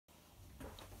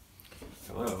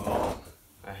Hello,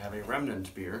 I have a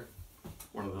Remnant beer,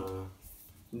 one of the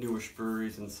newish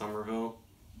breweries in Somerville.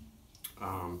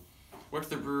 Went to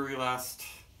the brewery last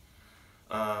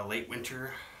late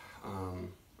winter,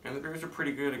 and the beers are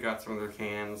pretty good. I got some of their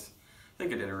cans. I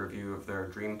think I did a review of their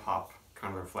Dream Pop,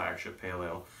 kind of their flagship pale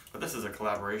ale. But this is a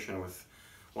collaboration with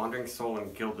Wandering Soul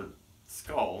and Gilded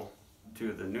Skull,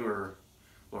 two of the newer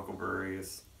local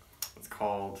breweries. It's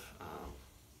called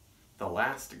The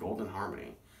Last Golden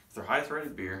Harmony. It's their highest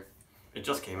rated beer. It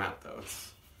just came out though.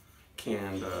 It's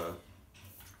canned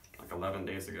like 11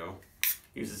 days ago.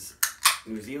 Uses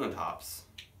New Zealand hops.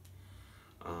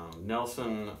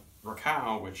 Nelson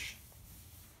Rakow, which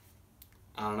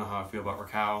I don't know how I feel about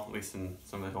Rakow, at least in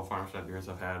some of the Hill Farmstead beers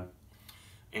I've had.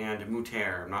 And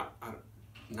Muter. I'm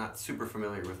not super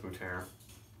familiar with Muter.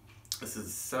 This is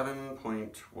 7%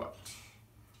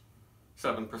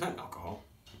 alcohol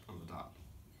on the dot.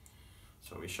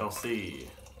 So we shall see.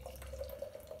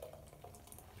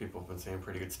 People have been saying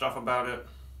pretty good stuff about it.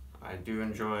 I do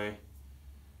enjoy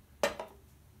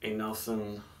a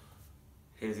Nelson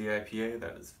hazy IPA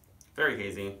that is very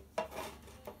hazy. But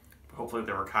hopefully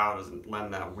the Rakow doesn't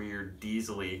lend that weird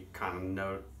diesel-y kind of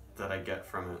note that I get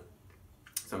from it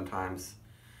sometimes.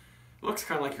 It looks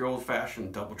kind of like your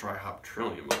old-fashioned double dry hop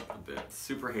Trillium a bit.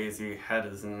 Super hazy. Head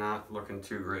is not looking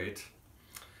too great.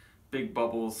 Big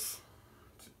bubbles.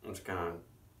 It's gonna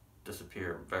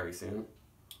disappear very soon.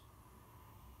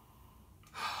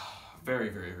 Very,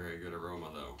 very, very good aroma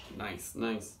though. Nice,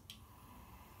 nice.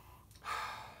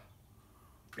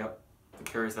 Yep, it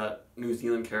carries that New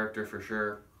Zealand character for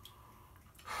sure.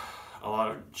 A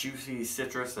lot of juicy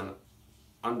citrus and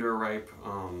underripe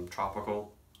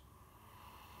tropical.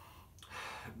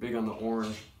 Big on the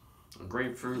orange and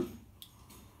grapefruit.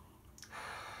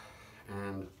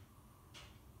 And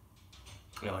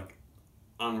yeah, like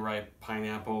unripe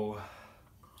pineapple.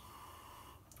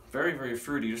 Very, very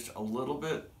fruity, just a little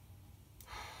bit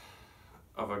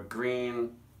of a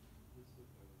green,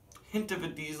 hint of a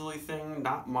diesel-y thing,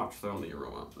 not much though in the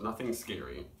aroma, nothing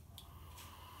scary.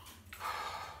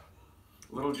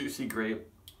 Little juicy grape.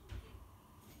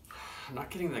 I'm not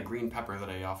getting the green pepper that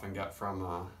I often get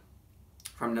from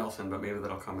Nelson, but maybe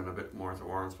that'll come in a bit more as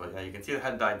orange. But yeah, you can see the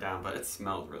head died down, but it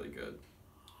smells really good.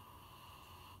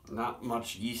 Not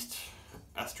much yeast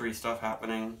estery stuff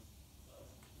happening.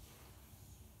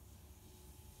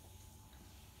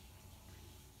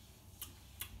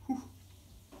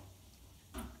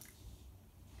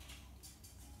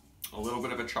 A little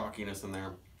bit of a chalkiness in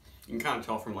there. You can kind of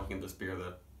tell from looking at this beer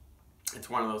that it's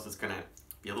one of those that's gonna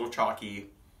be a little chalky,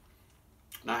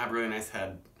 not have a really nice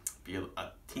head, be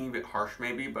a teeny bit harsh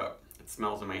maybe, but it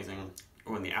smells amazing.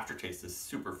 Oh, and the aftertaste is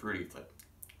super fruity. It's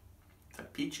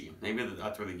like peachy. Maybe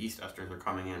that's where the yeast esters are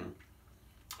coming in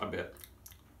a bit.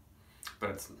 But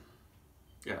it's,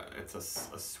 yeah, it's a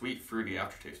sweet, fruity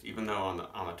aftertaste, even though on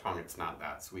the tongue it's not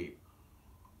that sweet.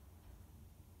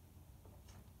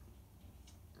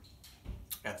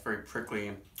 Yeah, it's very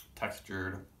prickly,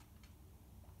 textured.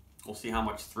 We'll see how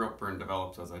much throat burn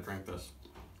develops as I drink this.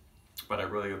 But I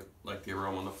really like the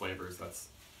aroma and the flavors. That's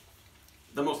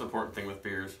the most important thing with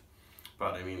beers.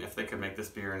 But I mean, if they could make this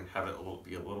beer and have it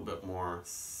be a little bit more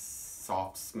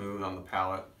soft, smooth on the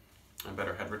palate and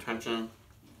better head retention,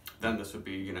 then this would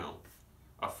be, you know,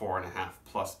 a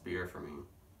 4.5+ beer for me.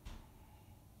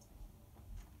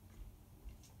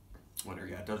 Whatever,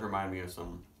 yeah, it does remind me of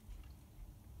some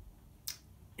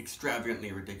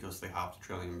extravagantly, ridiculously hopped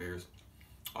Trillium beers,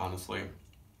 honestly.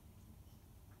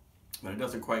 But it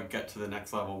doesn't quite get to the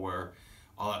next level where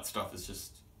all that stuff is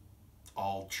just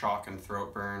all chalk and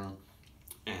throat burn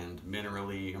and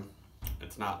minerally.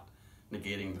 It's not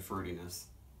negating the fruitiness.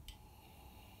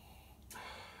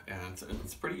 And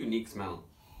it's a pretty unique smell.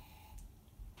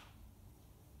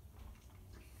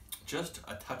 Just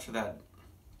a touch of that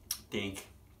dank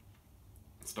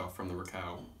stuff from the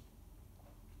Rakow.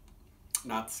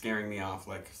 Not scaring me off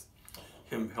like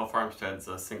Hill Farmstead's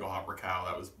a single hop Rakow.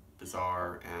 That was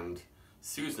bizarre. And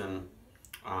Susan,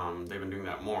 they've been doing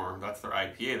that more. That's their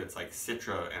IPA that's like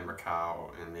Citra and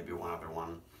Rakow and maybe one other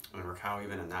one. And Rakow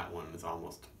even in that one is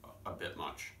almost a bit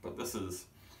much. But this is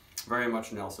very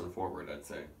much Nelson forward, I'd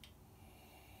say.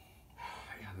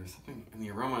 Yeah, there's something in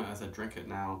the aroma as I drink it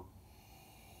now.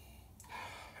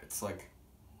 It's like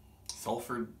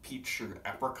sulfured peach or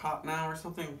apricot now or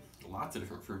something. Lots of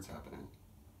different fruits happening.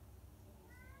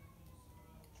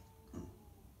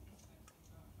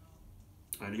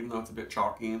 And even though it's a bit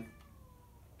chalky,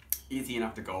 easy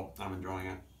enough to go, I'm enjoying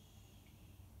it.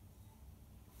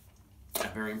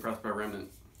 I'm very impressed by Remnant.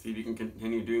 See if you can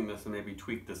continue doing this and maybe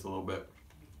tweak this a little bit.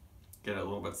 Get it a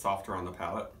little bit softer on the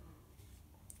palate.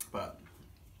 But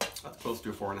That's close to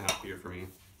a 4.5 beer for me.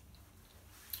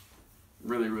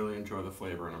 Really, really enjoy the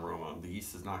flavor and aroma. The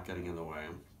yeast is not getting in the way.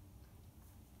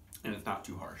 And it's not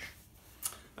too harsh.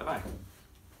 Bye-bye.